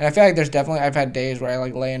feel like there's definitely, I've had days where I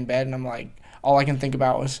like lay in bed and I'm like, all I can think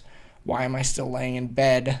about was, why am I still laying in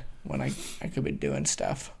bed when I could be doing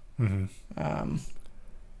stuff? Mm-hmm.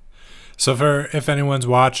 So if anyone's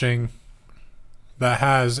watching that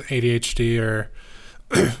has ADHD or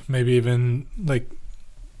maybe even like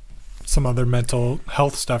some other mental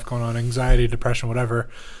health stuff going on, anxiety, depression, whatever,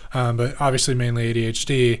 but obviously mainly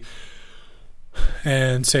ADHD,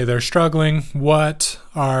 and say they're struggling, what's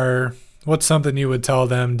something you would tell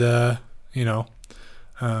them to,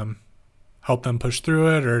 help them push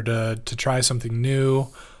through it, or to try something new?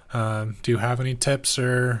 Do you have any tips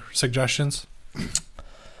or suggestions?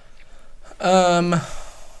 Kind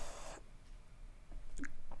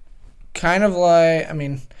of like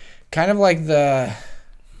the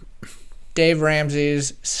Dave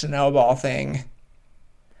Ramsey's snowball thing.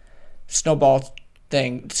 Just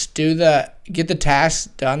get the tasks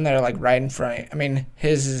done that are like right in front.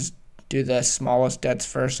 His is do the smallest debts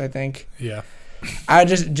first, I think. Yeah. I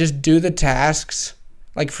just do the tasks.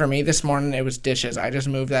 Like for me this morning, it was dishes. I just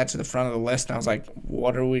moved that to the front of the list, and I was like,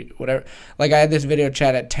 whatever. Like I had this video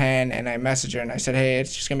chat at 10, and I messaged her, and I said, hey,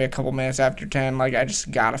 it's just going to be a couple minutes after 10. Like I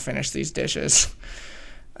just got to finish these dishes.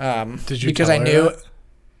 Did you because tell I her knew that?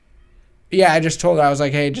 Yeah, I just told her. I was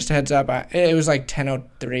like, hey, just a heads up. It was like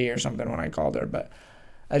 10:03 or something when I called her, but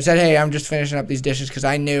I said, hey, I'm just finishing up these dishes, because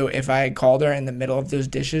I knew if I had called her in the middle of those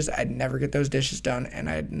dishes, I'd never get those dishes done, and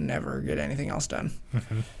I'd never get anything else done.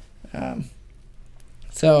 Mm-hmm.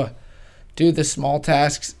 So do the small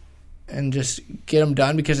tasks and just get them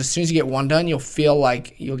done, because as soon as you get one done, you'll feel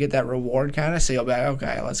like you'll get that reward kind of. So you'll be like,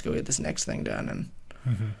 okay, let's go get this next thing done.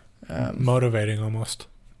 And motivating almost.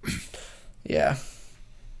 Yeah.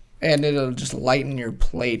 And it'll just lighten your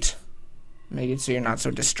plate, make it so you're not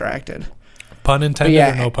so distracted. Pun intended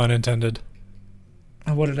or no pun intended?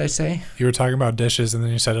 What did I say? You were talking about dishes, and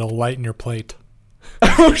then you said it'll lighten your plate.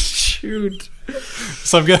 Oh, shoot.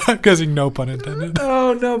 So I'm guessing no pun intended.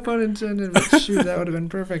 Oh, no pun intended. But shoot, that would have been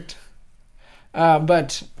perfect. And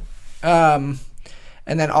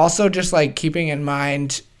then also just like keeping in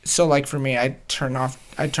mind, so like for me, I turn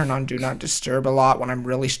on do not disturb a lot when I'm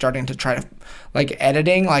really starting to try to, like,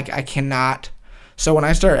 editing. Like, I cannot. So when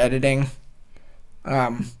I start editing,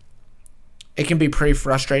 it can be pretty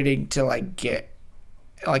frustrating to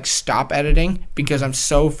stop editing because I'm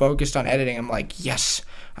so focused on editing. I'm like, yes,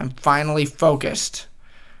 I'm finally focused.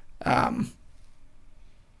 And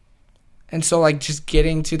so, like, just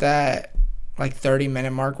getting to that, like,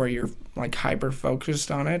 30-minute mark where you're, like, hyper-focused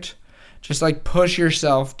on it, just, like, push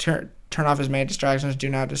yourself, turn off as many distractions, do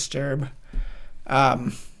not disturb.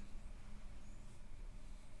 That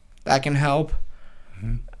can help.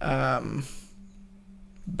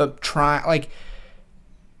 But try, like,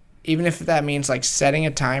 even if that means, like, setting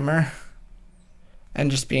a timer and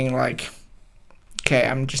just being like, okay,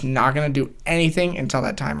 I'm just not going to do anything until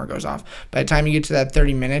that timer goes off. By the time you get to that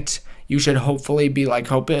 30 minutes, you should hopefully be, like,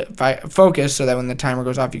 focused so that when the timer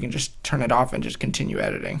goes off, you can just turn it off and just continue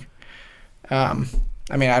editing. I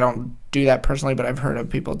mean, I don't do that personally, but I've heard of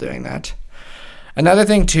people doing that. Another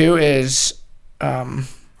thing, too, is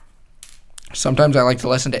sometimes I like to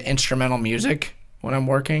listen to instrumental music when I'm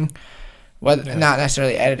working. Not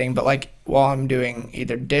necessarily editing, but, like, while I'm doing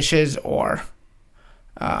either dishes or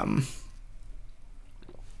emails,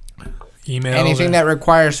 anything that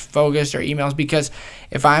requires focus, or emails, because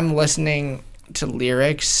if I'm listening to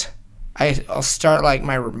lyrics, I'll start, like,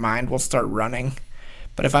 my mind will start running.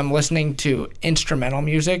 But if I'm listening to instrumental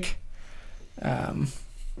music, then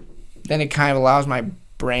it kind of allows my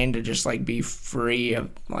brain to just, like, be free of,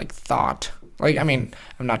 like, thought. Like, I mean,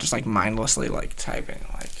 I'm not just, like, mindlessly, like, typing,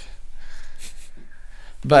 like.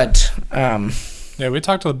 But yeah, we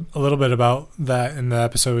talked a little bit about that in the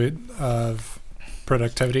episode of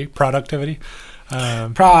productivity. Yeah,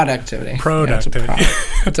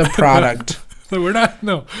 it's a product. So we're not,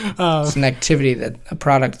 no. It's an activity a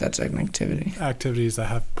product that's an activity. Activities that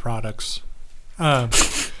have products. No,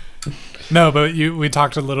 but we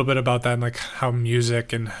talked a little bit about that, and, like, how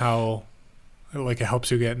music and how, like, it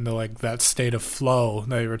helps you get into, like, that state of flow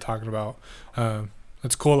that you were talking about.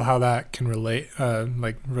 It's cool how that can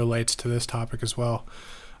relates to this topic as well.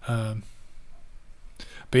 But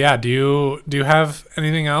yeah, do you have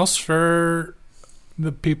anything else for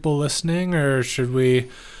the people listening, or should we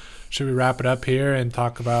wrap it up here and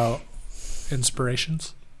talk about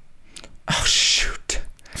inspirations? Oh shoot!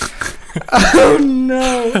 Oh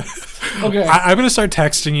no! Okay, I'm gonna start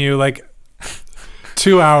texting you, like,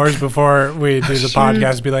 2 hours before we do the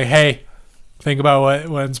podcast. Be like, hey, think about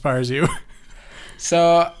what inspires you.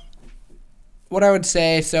 So, what I would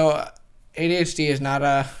say, ADHD is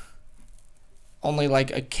not only,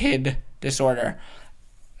 like, a kid disorder.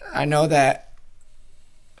 I know that,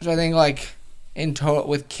 so I think, like, in total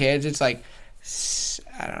with kids, it's like,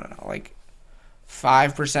 I don't know, like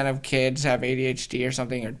 5% of kids have ADHD or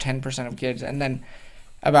something, or 10% of kids, and then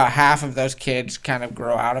about half of those kids kind of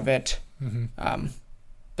grow out of it. Mm-hmm.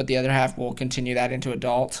 But the other half will continue that into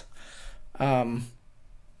adult.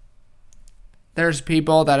 There's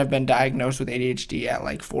people that have been diagnosed with ADHD at,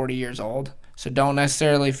 like, 40 years old. So don't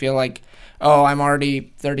necessarily feel like, oh, I'm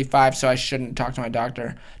already 35, so I shouldn't talk to my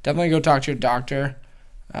doctor. Definitely go talk to your doctor.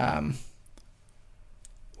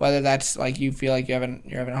 Whether that's, like, you feel like you're having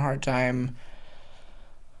a hard time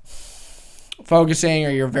focusing, or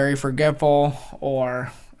you're very forgetful,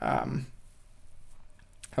 or having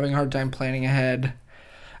a hard time planning ahead.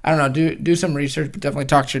 I don't know. Do some research, but definitely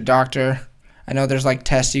talk to your doctor. I know there's, like,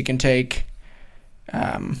 tests you can take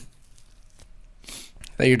that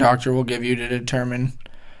your doctor will give you to determine.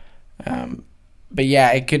 But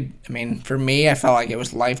yeah, it could, I mean, for me, I felt like it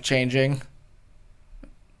was life-changing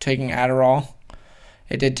taking Adderall.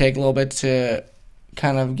 It did take a little bit to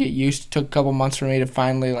kind of get used. It took a couple months for me to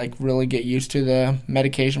finally, like, really get used to the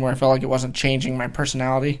medication, where I felt like it wasn't changing my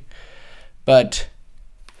personality. But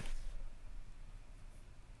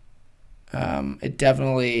it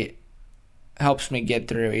definitely helps me get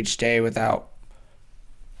through each day without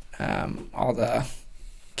all the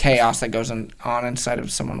chaos that goes on inside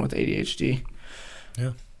of someone with ADHD.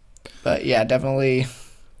 Yeah. But yeah, definitely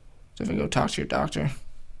go talk to your doctor.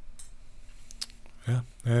 Yeah,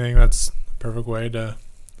 I think that's the perfect way to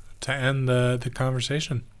end the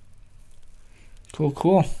conversation.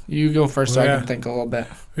 Cool. You go first, so I can think a little bit.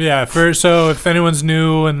 Yeah, so if anyone's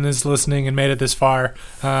new and is listening and made it this far,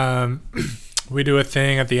 we do a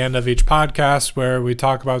thing at the end of each podcast where we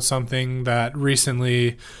talk about something that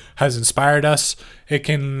recently has inspired us. It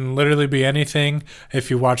can literally be anything.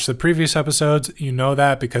 If you watch the previous episodes, you know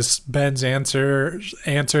that, because Ben's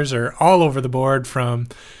answers are all over the board, from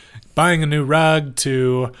buying a new rug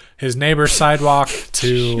to his neighbor's sidewalk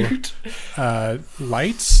to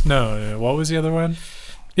lights. No, what was the other one?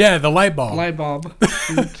 Yeah, the light bulb. Light bulb.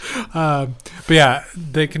 But yeah,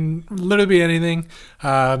 they can literally be anything.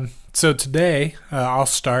 So today, I'll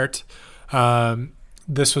start.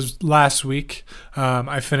 This was last week.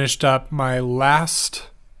 I finished up my last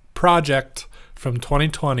project from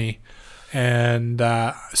 2020, and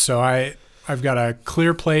so I've got a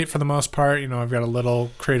clear plate for the most part. I've got a little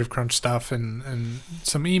Creative Crunch stuff and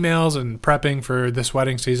some emails and prepping for this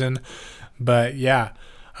wedding season. But yeah,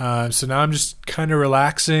 so now I'm just kind of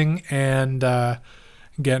relaxing and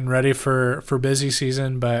getting ready for busy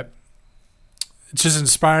season. But it's just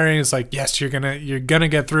inspiring. It's like, yes, you're gonna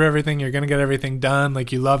get through everything. You're gonna get everything done.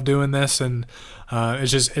 Like, you love doing this, and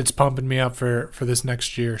it's pumping me up for this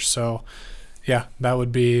next year. So yeah, that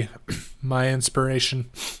would be my inspiration.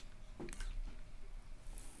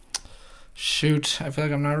 Shoot, I feel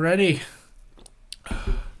like I'm not ready.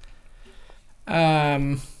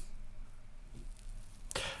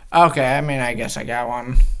 Okay, I guess I got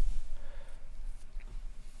one.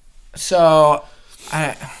 So,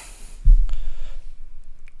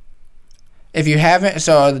 if you haven't,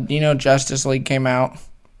 Justice League came out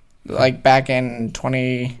like back in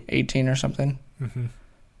 2018 or something. Mm-hmm.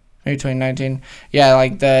 Maybe 2019. Yeah,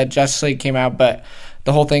 like the Justice League came out, but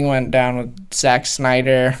the whole thing went down with Zack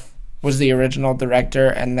Snyder was the original director,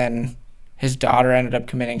 and then his daughter ended up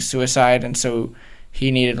committing suicide, and so he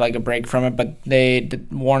needed like a break from it. But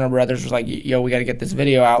Warner Brothers was like, "Yo, we got to get this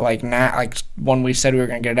video out like now, like when we said we were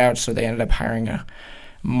gonna get it out." So they ended up hiring a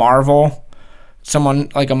Marvel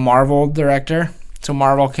director. So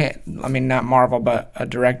Marvel not Marvel, but a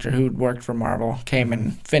director who'd worked for Marvel came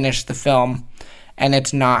and finished the film, and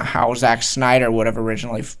it's not how Zack Snyder would have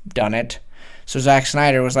originally done it. So Zack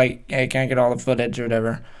Snyder was like, "Hey, can I get all the footage or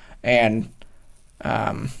whatever?" And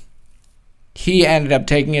he ended up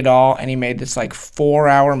taking it all, and he made this like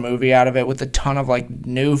 4-hour movie out of it with a ton of like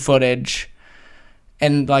new footage,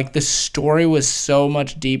 and like the story was so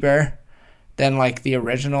much deeper than like the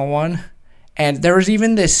original one. And there was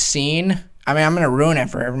even this scene. I'm gonna ruin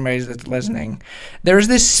it for everybody that's listening. There was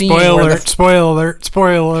this scene. Spoiler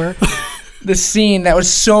alert. The scene that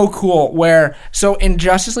was so cool so in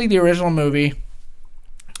Justice League, the original movie,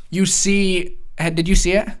 you see. Did you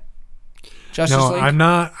see it? Justice League?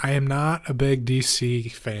 I am not a big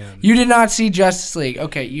DC fan. You did not see Justice League.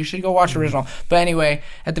 Okay, you should go watch the original. But anyway,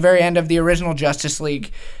 at the very end of the original Justice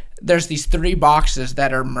League, there's these 3 boxes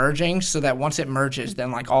that are merging, so that once it merges,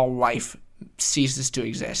 then like all life ceases to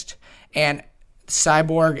exist. And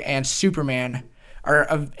Cyborg and Superman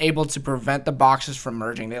are able to prevent the boxes from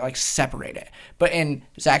merging. They like separate it. But in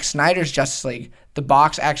Zack Snyder's Justice League, the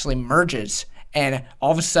box actually merges, and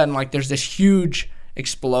all of a sudden like there's this huge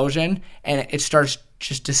explosion, and it starts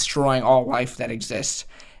just destroying all life that exists.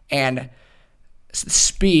 And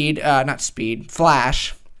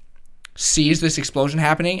Flash sees this explosion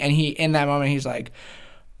happening, and in that moment he's like,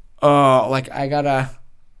 oh, like I gotta,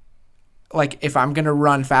 like if I'm gonna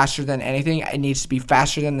run faster than anything, it needs to be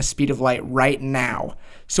faster than the speed of light right now.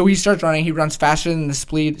 So he starts running. He runs faster than the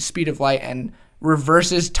speed of light and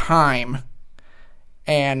reverses time,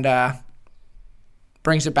 and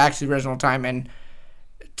brings it back to the original time, and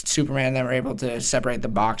Superman and them were able to separate the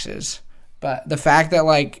boxes. But the fact that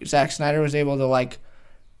like Zack Snyder was able to like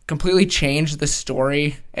completely change the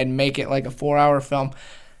story and make it like a 4-hour film,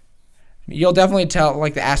 you'll definitely tell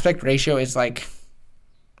like the aspect ratio is like,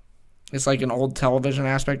 it's like an old television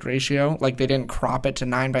aspect ratio. Like they didn't crop it to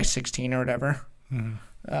 9:16 or whatever.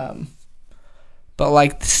 Mm-hmm. But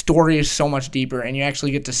like the story is so much deeper, and you actually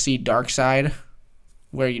get to see Darkseid,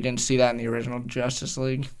 where you didn't see that in the original Justice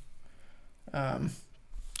League.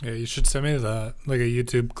 Yeah, you should send me a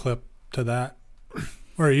YouTube clip to that,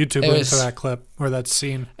 or a YouTube link to that clip or that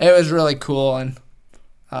scene. It was really cool, and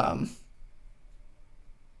I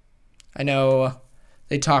know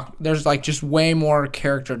there's like just way more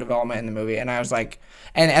character development in the movie, and I was like,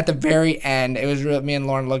 and at the very end, it was me and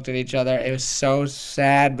Lauren looked at each other. It was so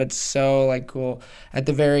sad, but so like cool. At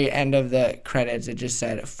the very end of the credits, it just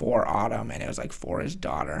said for Autumn, and it was like for his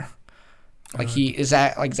daughter. Like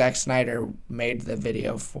Zack Snyder made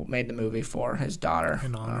the movie for his daughter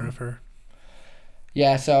in honor of her.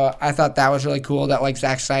 Yeah, so I thought that was really cool that like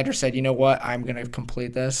Zack Snyder said, you know what, I'm gonna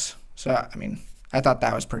complete this. So I thought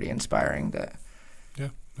that was pretty inspiring. That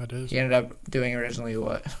that is. He ended up doing originally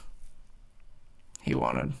what he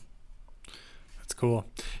wanted. That's cool.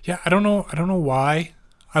 Yeah, I don't know why.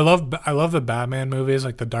 I love the Batman movies,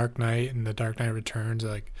 like The Dark Knight and The Dark Knight Returns,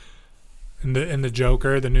 like. And the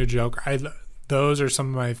Joker, the new Joker, those are some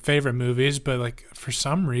of my favorite movies. But like for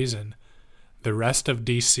some reason, the rest of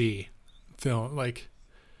DC, like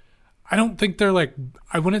I don't think they're like,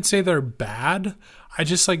 I wouldn't say they're bad. I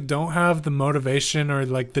just like don't have the motivation or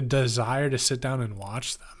like the desire to sit down and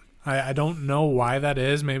watch them. I don't know why that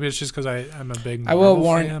is. Maybe it's just because I'm a big Marvel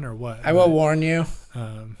fan or what. I will warn you.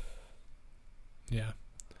 Yeah.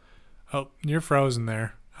 Oh, you're frozen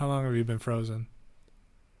there. How long have you been frozen?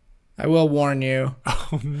 I will warn you.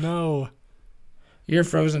 Oh, no. You're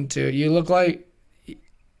frozen too. You look like...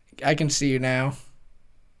 I can see you now.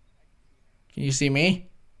 Can you see me?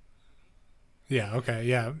 Yeah, okay,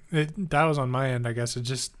 yeah. That was on my end, I guess. It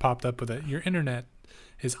just popped up with it. Your internet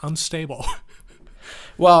is unstable.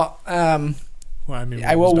 Well, I mean,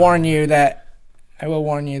 I will warn you that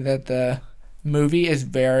the movie is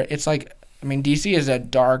very... It's like... I mean, DC is a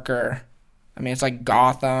darker... I mean, it's like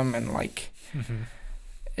Gotham and like... Mm-hmm.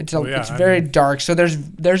 It's very dark. So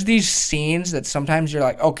there's these scenes that sometimes you're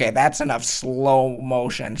like, okay, that's enough slow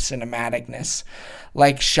motion cinematicness.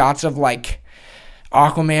 Like shots of like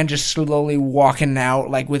Aquaman just slowly walking out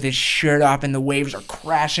like with his shirt off and the waves are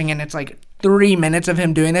crashing and it's like 3 minutes of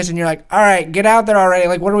him doing this and you're like, all right, get out there already.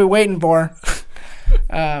 Like, what are we waiting for?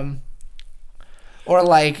 Or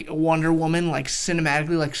like Wonder Woman, like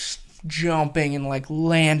cinematically like jumping and like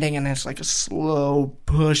landing and it's like a slow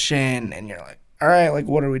push in and you're like, all right, like,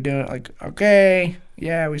 what are we doing? Like, okay,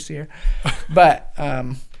 yeah, we see her. But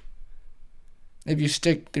if you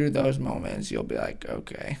stick through those moments, you'll be like,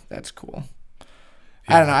 okay, that's cool.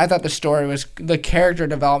 Yeah. I don't know. I thought the character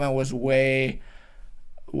development was way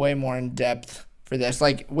more in depth for this.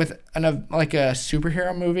 Like, with like a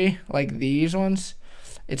superhero movie, like these ones,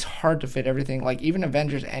 it's hard to fit everything. Like, even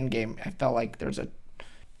Avengers Endgame, I felt like there's a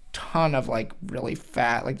ton of, like, really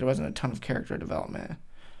fat, like, there wasn't a ton of character development.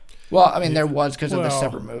 Well, I mean, there was because of the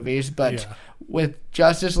separate movies, but with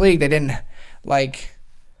Justice League, they didn't, like,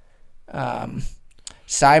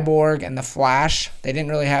 Cyborg and The Flash, they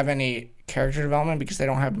didn't really have any character development because they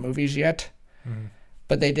don't have movies yet. Mm-hmm.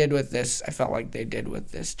 But they did with this, I felt like they did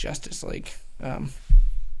with this Justice League. So,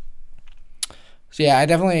 yeah, I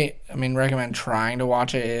definitely, recommend trying to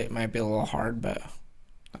watch it. It might be a little hard, but,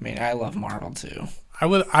 I love Marvel, too. I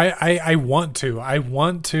want to. I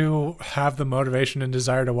want to have the motivation and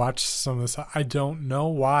desire to watch some of this. I don't know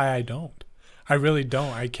why I don't. I really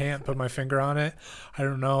don't. I can't put my finger on it. I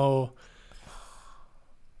don't know.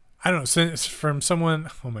 Since from someone,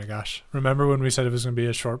 oh my gosh. Remember when we said it was going to be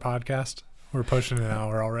a short podcast? We're pushing an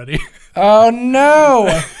hour already. Oh,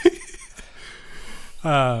 no.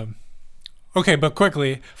 Okay, but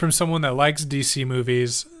quickly, from someone that likes DC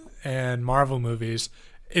movies and Marvel movies,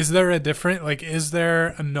 is there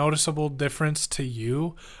a noticeable difference to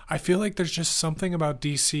you? I feel like there's just something about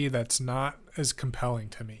DC that's not as compelling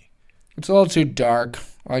to me. It's a little too dark.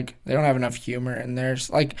 Like, they don't have enough humor, and they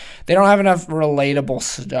don't have enough relatable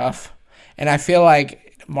stuff. And I feel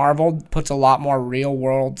like Marvel puts a lot more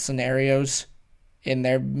real-world scenarios in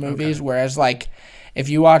their movies, whereas, like, if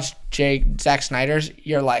you watch Zack Snyder's,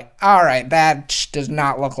 you're like, all right, that does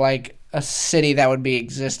not look like a city that would be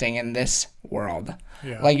existing in this world.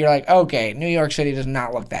 Yeah. Like, you're like, okay, New York City does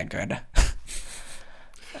not look that good.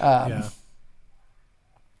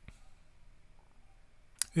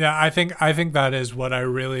 Yeah, I think that is what I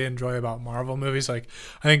really enjoy about Marvel movies. Like,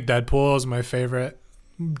 I think Deadpool is my favorite.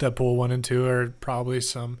 Deadpool 1 and 2 are probably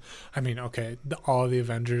all of the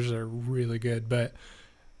Avengers are really good, but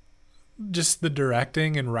just the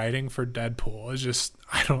directing and writing for Deadpool is just,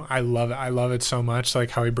 I love it. I love it so much,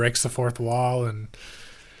 like how he breaks the fourth wall. And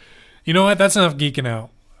you know what? That's enough geeking out.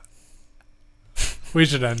 We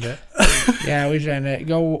should end it. Yeah, we should end it.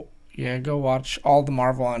 Go watch all the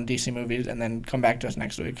Marvel and DC movies and then come back to us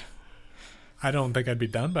next week. I don't think I'd be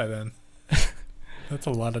done by then. That's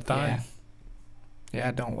a lot of time.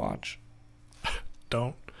 Yeah, don't watch.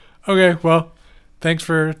 Don't. Okay, well, thanks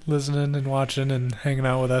for listening and watching and hanging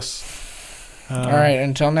out with us. All right,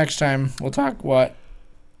 until next time, we'll talk what?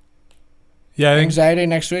 Yeah, anxiety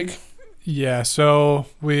next week? Yeah, so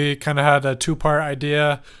we kind of had a 2-part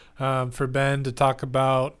idea for Ben to talk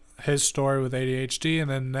about his story with ADHD, and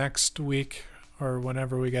then next week or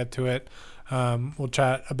whenever we get to it, we'll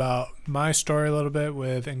chat about my story a little bit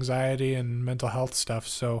with anxiety and mental health stuff.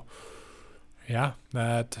 So yeah,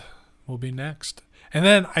 that will be next. And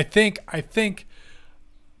then I think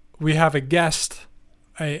we have a guest,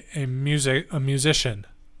 a musician.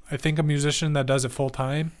 I think a musician that does it full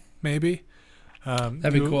time, maybe.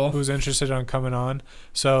 That'd be cool. Who's interested on coming on.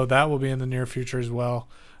 So that will be in the near future as well.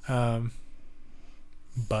 But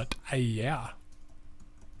yeah.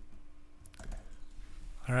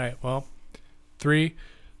 All right. Well, 3,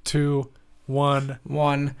 2,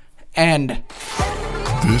 1. End.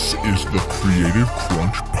 This is the Creative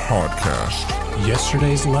Crunch Podcast.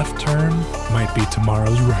 Yesterday's left turn might be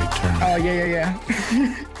tomorrow's right turn. Oh, yeah.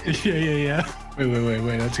 Yeah.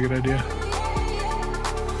 Wait. That's a good idea.